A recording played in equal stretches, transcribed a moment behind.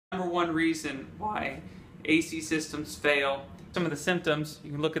#1 reason why AC systems fail. Some of the symptoms,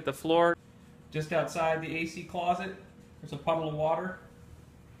 you can look at the floor. Just outside the AC closet, there's a puddle of water.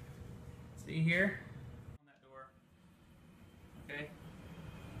 See here? On that door. Okay?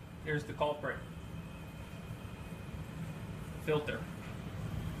 Here's the culprit. Filter.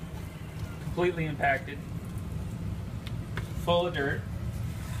 Completely impacted. Full of dirt.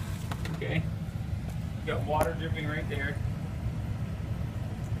 Okay? You got water dripping right there.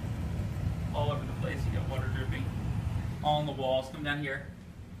 All over the place, you got water dripping. All on the walls. Come down here.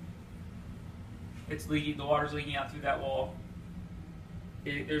 It's leaking, the water's leaking out through that wall.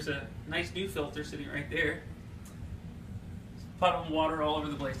 There's a nice new filter sitting right there. Puddle of water all over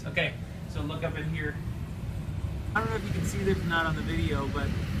the place. Okay, so look up in here. I don't know if you can see this or not on the video, but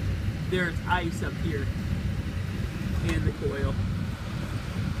there's ice up here in the coil.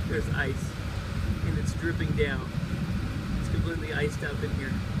 There's ice, and it's dripping down. It's completely iced up in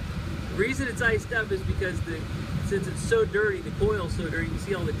here. The reason it's iced up is because since it's so dirty, the coil's so dirty, you can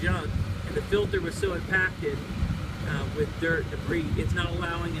see all the junk, and the filter was so impacted with dirt, debris, it's not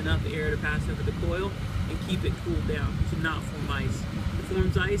allowing enough air to pass over the coil and keep it cooled down to not form ice. If it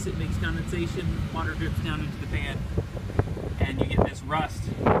forms ice, it makes condensation, water drips down into the pan, and you get this rust,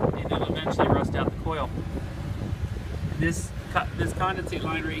 and it'll eventually rust out the coil. This condensate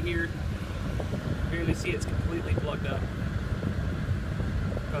line right here, you barely see it's completely plugged up,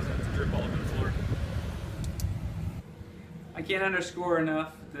 causing it to drip all over the floor. I can't underscore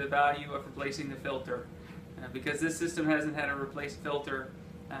enough the value of replacing the filter. Because this system hasn't had a replaced filter,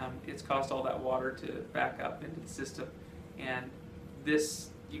 it's caused all that water to back up into the system. And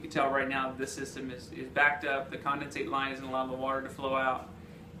this, you can tell right now, this system is backed up. The condensate line isn't allowing the water to flow out,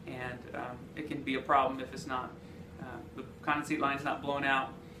 and it can be a problem if it's not. The condensate line is not blown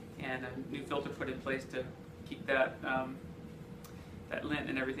out, and a new filter put in place to keep that that lint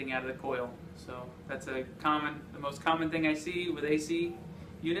and everything out of the coil. So that's the most common thing I see with AC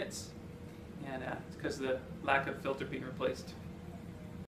units, and it's because of the lack of filter being replaced.